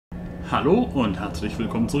Hallo und herzlich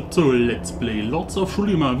willkommen zurück zu Let's Play Lords of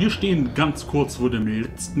Xulima. Wir stehen ganz kurz vor dem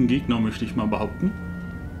letzten Gegner, möchte ich mal behaupten.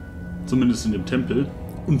 Zumindest in dem Tempel.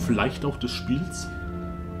 Und vielleicht auch des Spiels.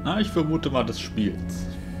 Na, ich vermute mal des Spiels.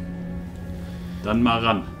 Dann mal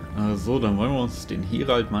ran. So, dann wollen wir uns den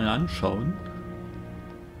Herald mal anschauen.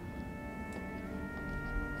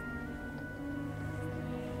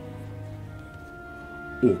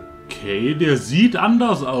 Okay, der sieht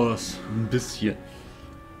anders aus. Ein bisschen.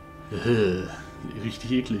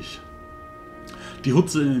 Richtig eklig. Die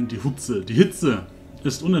Hitze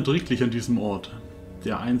ist unerträglich an diesem Ort,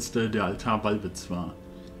 der einst der Altarrraum Valvets war.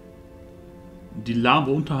 Die Lava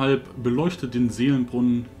unterhalb beleuchtet den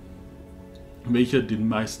Seelenbrunnen, welcher den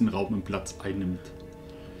meisten Raum und Platz einnimmt.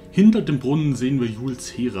 Hinter dem Brunnen sehen wir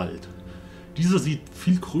Yuls Herald. Dieser sieht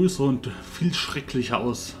viel größer und viel schrecklicher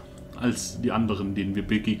aus als die anderen, denen wir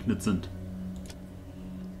begegnet sind.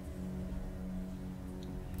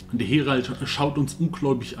 Der Herald schaut uns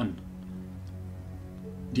ungläubig an.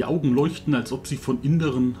 Die Augen leuchten, als ob sie von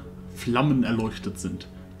inneren Flammen erleuchtet sind.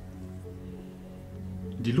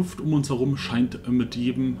 Die Luft um uns herum scheint mit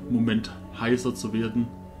jedem Moment heißer zu werden.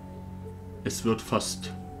 Es wird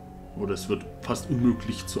fast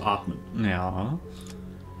unmöglich zu atmen. Ja.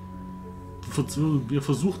 Wir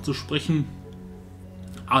versuchen zu sprechen.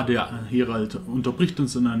 Der Herald unterbricht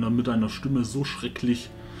uns mit einer Stimme so schrecklich,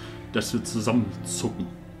 dass wir zusammenzucken.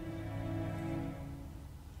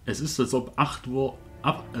 Es ist, als ob acht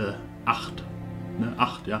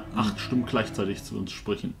Stimmen gleichzeitig zu uns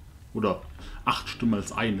sprechen. Oder 8 Stimmen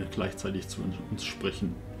als eine gleichzeitig zu uns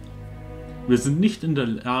sprechen. Wir sind nicht in der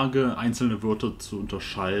Lage, einzelne Wörter zu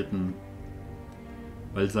unterscheiden,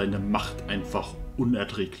 weil seine Macht einfach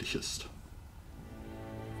unerträglich ist.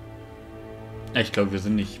 Ich glaube, wir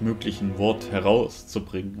sind nicht möglich, ein Wort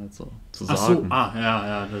herauszubringen, also zu sagen. Ach so,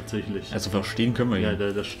 ja, tatsächlich. Also verstehen können wir ja.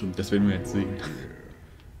 Ja, das stimmt. Das werden wir jetzt sehen.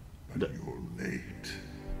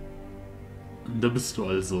 Da bist du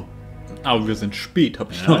also. Aber wir sind spät,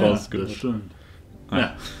 habe ich noch rausgehört. Das stimmt.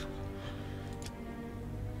 Ja.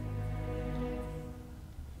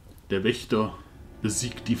 Der Wächter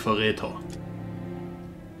besiegt die Verräter.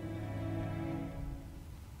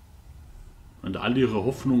 Und all ihre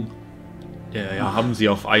Hoffnung haben sie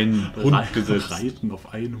auf einen Hund gesetzt. Reiten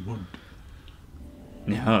auf einen Hund.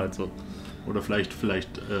 Ja, also. Oder vielleicht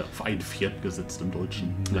auf ein Pferd gesetzt im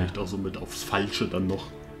Deutschen. Vielleicht auch so mit aufs Falsche dann noch.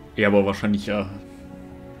 Ja, aber wahrscheinlich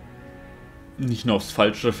nicht nur aufs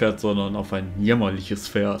falsche Pferd, sondern auf ein jämmerliches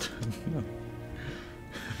Pferd.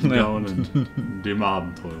 Ja, und in dem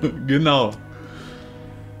Abenteuer. Genau.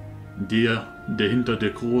 Der hinter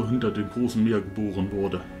dem großen Meer geboren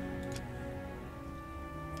wurde.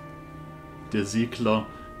 Der Segler,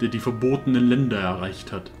 der die verbotenen Länder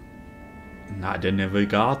erreicht hat. Na, der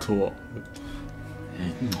Navigator.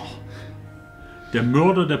 Der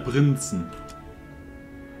Mörder der Prinzen.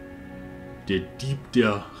 Der Dieb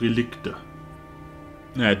der Relikte.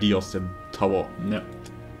 Ja, die aus dem Tower. Ja.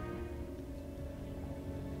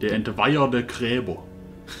 Der Entweiher der Gräber.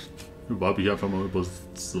 Habe ich einfach mal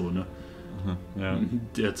übersetzt so, ne? Ja.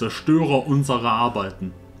 Der Zerstörer unserer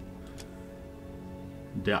Arbeiten.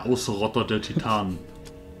 Der Ausrotter der Titanen.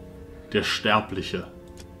 Der Sterbliche.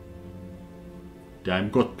 Der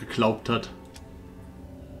einem Gott geglaubt hat.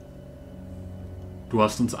 Du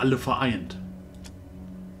hast uns alle vereint.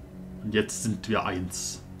 Und jetzt sind wir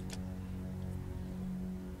eins.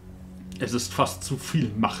 Es ist fast zu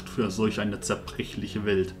viel Macht für solch eine zerbrechliche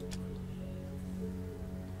Welt.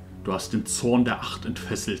 Du hast den Zorn der Acht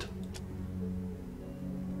entfesselt.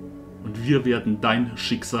 Und wir werden dein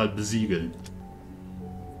Schicksal besiegeln.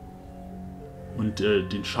 Und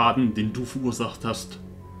den Schaden, den du verursacht hast,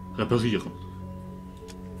 reparieren.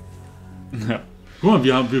 Ja. Guck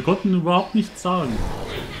mal, wir konnten überhaupt nichts sagen.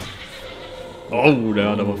 Oh,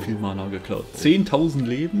 der hat aber viel Mana geklaut. 10.000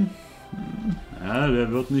 Leben? Ja, der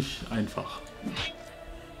wird nicht einfach.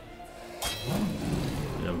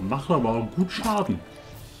 Der macht aber auch gut Schaden.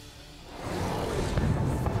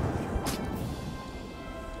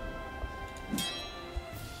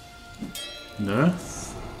 Ne?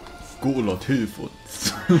 Golot, hilf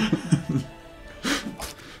uns.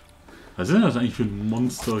 Was ist denn das eigentlich für ein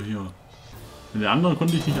Monster hier? Den anderen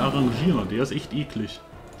konnte ich nicht arrangieren, der ist echt eklig.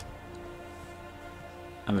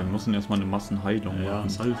 Aber wir müssen erstmal eine Massenheilung machen. Ja,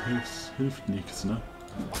 das hilft nichts, ne?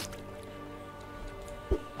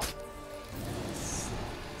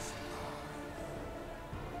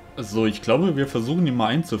 So, ich glaube, wir versuchen ihn mal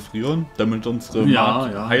einzufrieren, damit unsere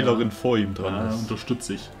Heilerin vor ihm dran ist.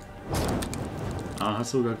 Unterstütze ich. Hat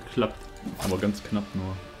sogar geklappt. Aber ganz knapp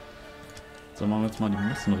nur. So, machen wir jetzt mal die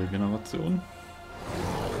Massenregeneration.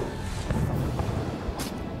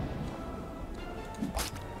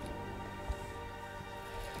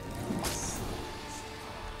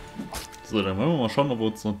 So, dann wollen wir mal schauen, ob wir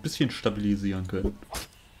uns noch ein bisschen stabilisieren können.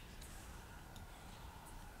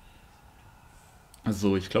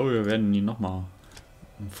 Also, ich glaube, wir werden ihn nochmal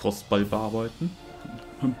im Frostball bearbeiten.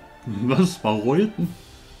 Was? Bereuten?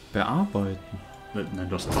 Bearbeiten? Nein,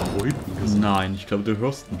 du hast bereuten gesagt. Nein, ich glaube, du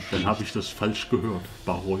hörst mich. Dann habe ich das falsch gehört.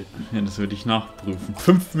 Bereuten. Ja, das würde ich nachprüfen.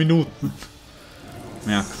 5 Minuten.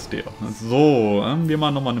 Merkst du. So, wir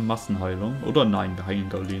machen nochmal eine Massenheilung. Oder nein, wir heilen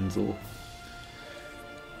Gaulen so.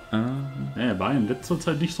 Ja, er war in letzter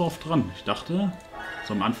Zeit nicht so oft dran. Ich dachte,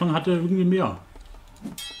 so am Anfang hat er irgendwie mehr.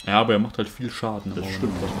 Ja, aber er macht halt viel Schaden. Das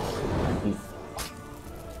stimmt. Oh.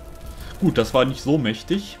 Gut, das war nicht so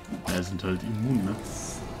mächtig. Ja, sind halt immun, ne?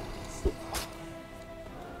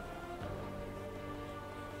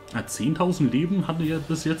 Ja, 10.000 Leben hatte ja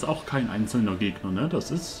bis jetzt auch kein einzelner Gegner, ne?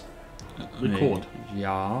 Das ist Rekord. Nee,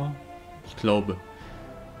 ja, ich glaube.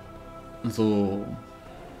 So.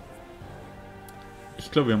 Ich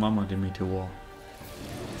glaube, wir machen mal den Meteor.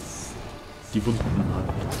 Die Wunden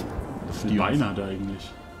halt. Die Beine hat er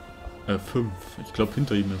eigentlich. 5. Ich glaube,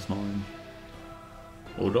 hinter ihm ist noch ein.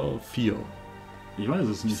 Oder 4. Ich weiß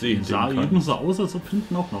es nicht. Ich sah eben so aus, als ob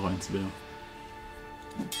hinten auch noch eins wäre.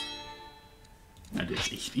 Ja, der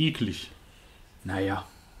ist echt eklig. Naja.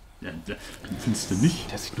 Ja, findest du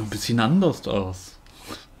nicht? Der sieht nur ein bisschen anders aus.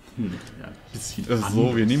 Ja, ein bisschen anders.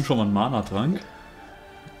 So, wir nehmen schon mal einen Mana-Trank.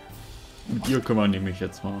 Mit ihr können wir nämlich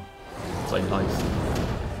jetzt mal sein leisten.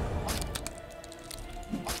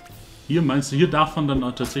 Hier meinst du, hier darf man dann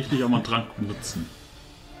auch tatsächlich auch mal einen Trank benutzen?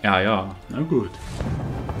 Ja, ja. Na gut.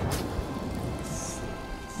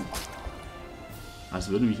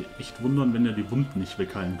 Also würde mich echt wundern, wenn er die Wunden nicht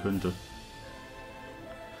wegheilen könnte.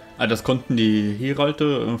 Ah, das konnten die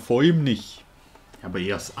Heralde vor ihm nicht. Ja, aber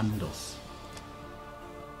er ist anders.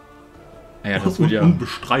 Ja, das wird ja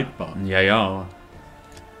unbestreitbar. Ja, ja.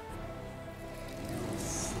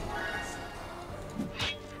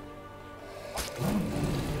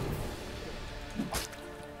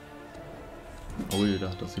 Oh, ich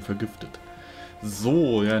dachte, dass sie vergiftet.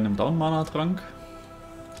 So, ja, nimmt auch einen Mana-Trank.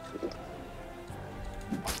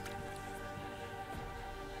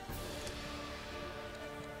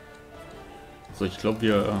 So, ich glaube,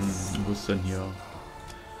 wir, wo ist denn hier?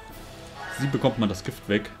 Sie bekommt mal das Gift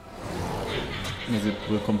weg. Sie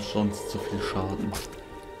bekommt sonst zu viel Schaden.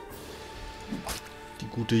 Die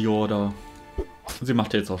gute Jorda. Sie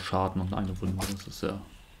macht ja jetzt auch Schaden und eine Wunde. Das ist ja...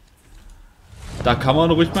 Da kann man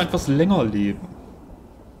ruhig mal etwas länger leben.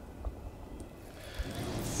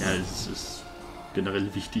 Ja, es ist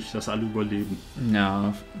generell wichtig, dass alle überleben.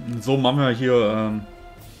 Ja, so machen wir hier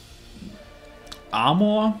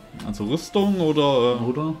Armor, also Rüstung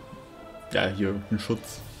oder? Ja, hier ein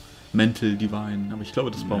Schutz. Mäntel, Divine. Aber ich glaube,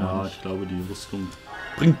 das brauchen wir nicht. Ich glaube, die Rüstung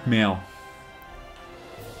bringt mehr.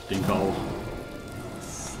 Ich denke auch.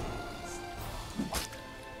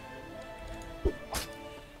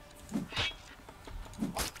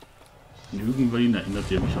 Irgendwen erinnert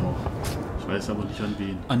ihr mich auch. Ich weiß aber nicht an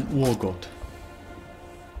wen. An Urgott.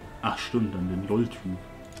 Ach stimmt, an den LOL-Typ.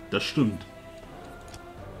 Das stimmt.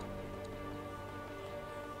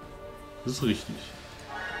 Das ist richtig.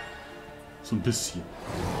 So ein bisschen.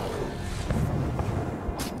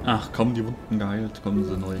 Ach komm, die Wunden geheilt, kommen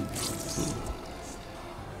sie neu. So.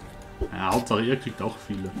 Ja, Hauptsache ihr kriegt auch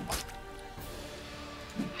viele.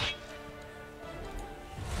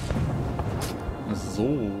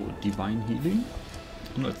 So, Divine Healing.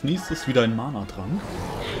 Und als nächstes wieder ein Mana-Trank.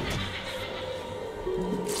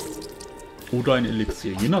 Oder ein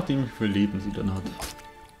Elixier, je nachdem wie viel Leben sie dann hat.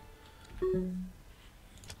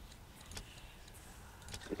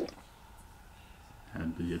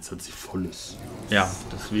 Ja, jetzt hat sie volles. Ja,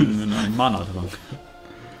 deswegen ein Mana-Trank.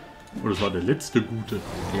 Oh, das war der letzte gute.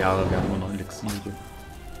 Ja, wir haben noch Elixiere.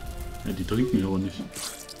 Ja, die trinken wir aber nicht.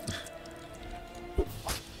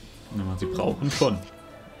 Wenn man sie brauchen, schon.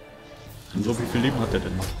 Und so wie viel Leben hat er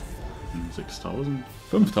denn noch? 6000?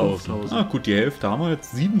 5000. Ah gut, die Hälfte haben wir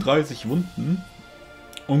jetzt. 37 Wunden.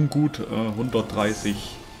 Und gut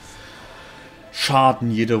 130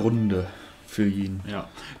 Schaden jede Runde für ihn. Ja,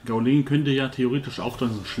 Gaulen könnte ja theoretisch auch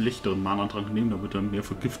dann einen schlechteren Mana-Trank nehmen, damit er mehr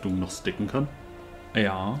Vergiftung noch stacken kann.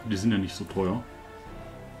 Ja. Die sind ja nicht so teuer.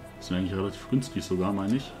 Die sind eigentlich relativ günstig sogar,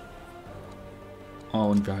 meine ich. Oh,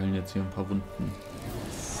 und wir heilen jetzt hier ein paar Wunden.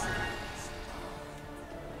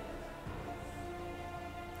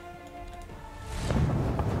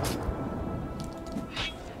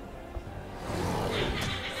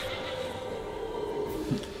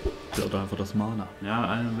 Oder einfach das Mana.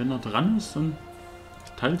 Ja, wenn er dran ist, dann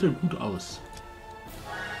teilt er gut aus.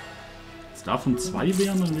 Jetzt davon 2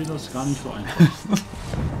 wären, dann wäre das gar nicht so einfach.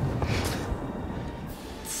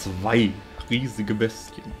 2 riesige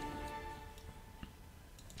Bestien.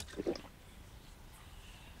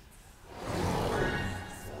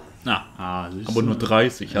 Aber nur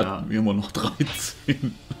 30, hatten wir immer noch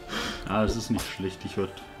 13. Ja, das ist nicht schlecht. Ich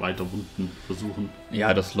werde weiter Wunden versuchen.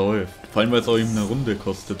 Ja, das läuft. Vor allem, weil es auch eben eine Runde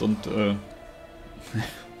kostet. Und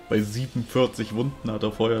bei 47 Wunden hat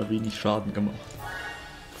er vorher wenig Schaden gemacht.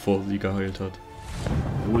 Bevor sie geheilt hat.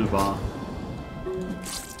 Wohl wahr.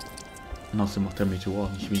 Und außerdem macht der Meteor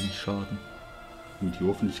nicht wenig Schaden.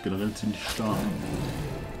 Meteor finde ich generell ziemlich stark.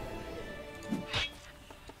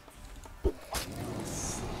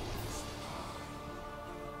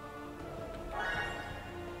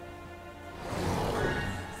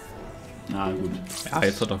 Na gut. Ja,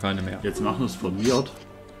 jetzt hat er keine mehr. Jetzt machen wir es verwirrt.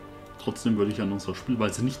 Trotzdem würde ich an unserer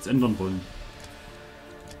Spielweise nichts ändern wollen.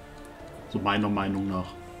 So meiner Meinung nach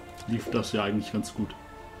lief das ja eigentlich ganz gut.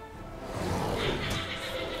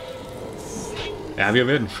 Ja, wir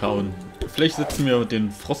werden schauen. Vielleicht setzen wir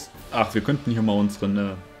den Frost... Ach, wir könnten hier mal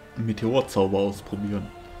unseren Meteorzauber ausprobieren.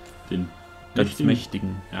 Den ganz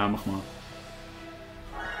mächtigen. Ja, mach mal.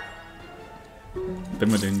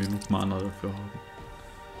 Wenn wir denn genug Mana dafür haben.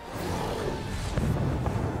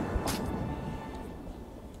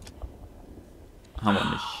 Haben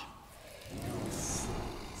wir nicht.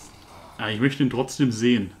 Ja, ich möchte ihn trotzdem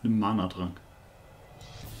sehen. Nimm Mana-Trank.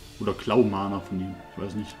 Oder Klau Mana von ihm. Ich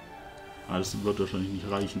weiß nicht. Aber das wird wahrscheinlich nicht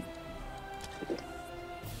reichen.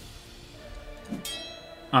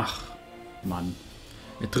 Ach, Mann.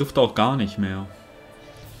 er trifft auch gar nicht mehr.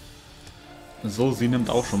 So, sie nimmt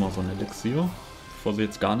auch schon mal so ein Elixier, bevor sie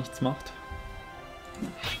jetzt gar nichts macht.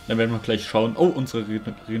 Dann werden wir gleich schauen. Oh, unsere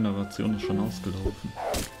Regeneration ist schon ausgelaufen.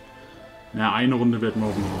 Ja, eine Runde werden wir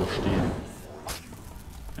auch nicht überstehen.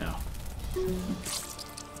 Ja.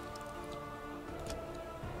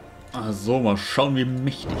 Also, mal schauen, wie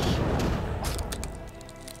mächtig.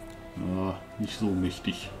 Ja, nicht so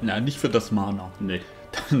mächtig. Na, nicht für das Mana. Nee.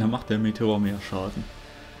 Dann macht der Meteor mehr Schaden.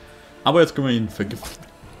 Aber jetzt können wir ihn vergiften.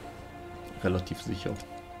 Relativ sicher.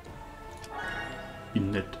 Wie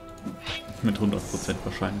nett. Mit 100%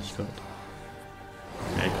 Wahrscheinlichkeit.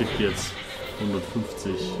 Ja, er kriegt jetzt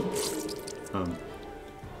 150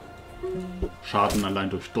 Schaden allein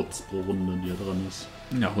durch Dots pro Runde, die er dran ist.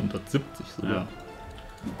 Ja, 170 sogar. Ja.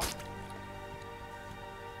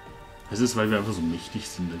 Es ist, weil wir einfach so mächtig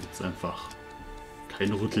sind, da gibt es einfach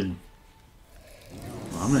kein Rütteln.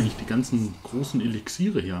 Wo haben wir eigentlich die ganzen großen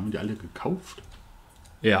Elixiere hier? Haben wir die alle gekauft?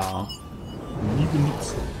 Ja. Nie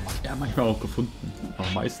benutzt. Ja, manchmal auch gefunden. Aber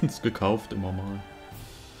meistens gekauft, immer mal.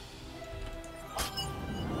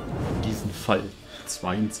 In diesem Fall.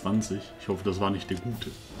 22. Ich hoffe, das war nicht der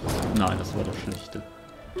gute. Nein, das war der schlechte.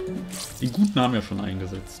 Die guten haben wir schon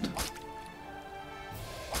eingesetzt.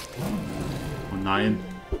 Oh nein.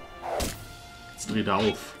 Jetzt dreht er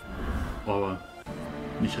auf. Oh, aber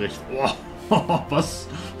nicht recht. Oh, was?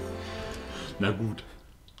 Na gut.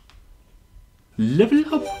 Level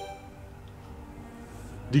up.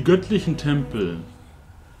 Die göttlichen Tempel.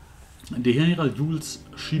 Der Herald Yuls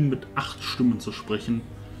schien mit 8 Stimmen zu sprechen,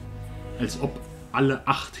 als ob alle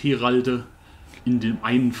 8 Heralde in dem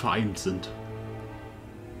einen vereint sind.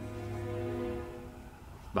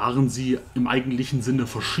 Waren sie im eigentlichen Sinne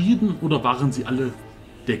verschieden oder waren sie alle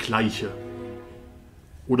der gleiche?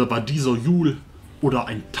 Oder war dieser Yul oder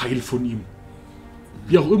ein Teil von ihm?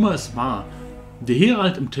 Wie auch immer es war, der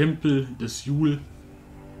Herald im Tempel des Yul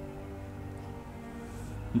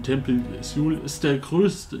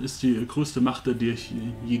ist die größte Macht, der ich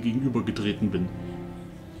je gegenübergetreten bin.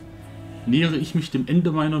 Nähere ich mich dem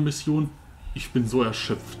Ende meiner Mission, ich bin so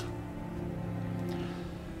erschöpft.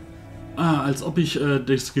 Als ob ich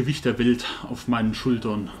das Gewicht der Welt auf meinen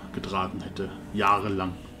Schultern getragen hätte.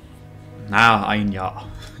 Jahrelang. Na, ein Jahr.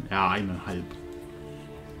 Ja, 1,5.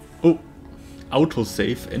 Oh,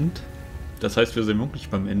 Autosave End. Das heißt, wir sind wirklich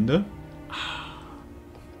beim Ende.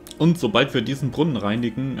 Und sobald wir diesen Brunnen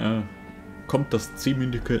reinigen, kommt das 10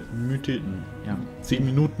 Minuten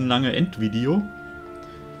lange Endvideo.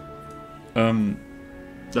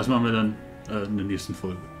 Das machen wir dann in der nächsten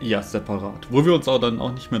Folge. Ja, separat. Wo wir uns auch dann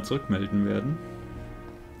auch nicht mehr zurückmelden werden.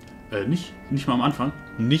 Nicht mal am Anfang?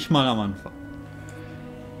 Nicht mal am Anfang.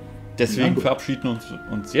 Deswegen verabschieden wir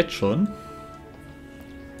uns jetzt schon.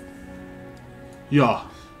 Ja.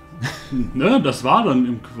 Ne, das war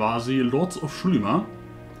dann quasi Lords of Xulima.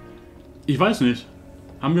 Ich weiß nicht.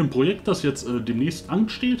 Haben wir ein Projekt, das jetzt demnächst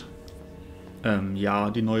ansteht? Ja,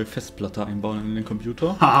 die neue Festplatte einbauen in den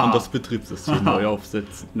Computer Ha. und das Betriebssystem neu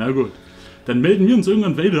aufsetzen. Na gut. Dann melden wir uns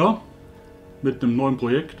irgendwann wieder mit einem neuen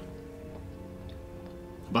Projekt.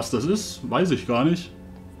 Was das ist, weiß ich gar nicht.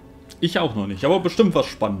 Ich auch noch nicht, aber bestimmt was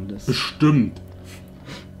Spannendes. Bestimmt.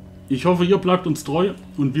 Ich hoffe, ihr bleibt uns treu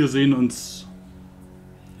und wir sehen uns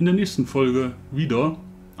in der nächsten Folge wieder.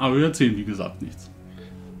 Aber wir erzählen, wie gesagt, nichts.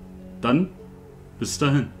 Dann Bis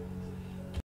dahin.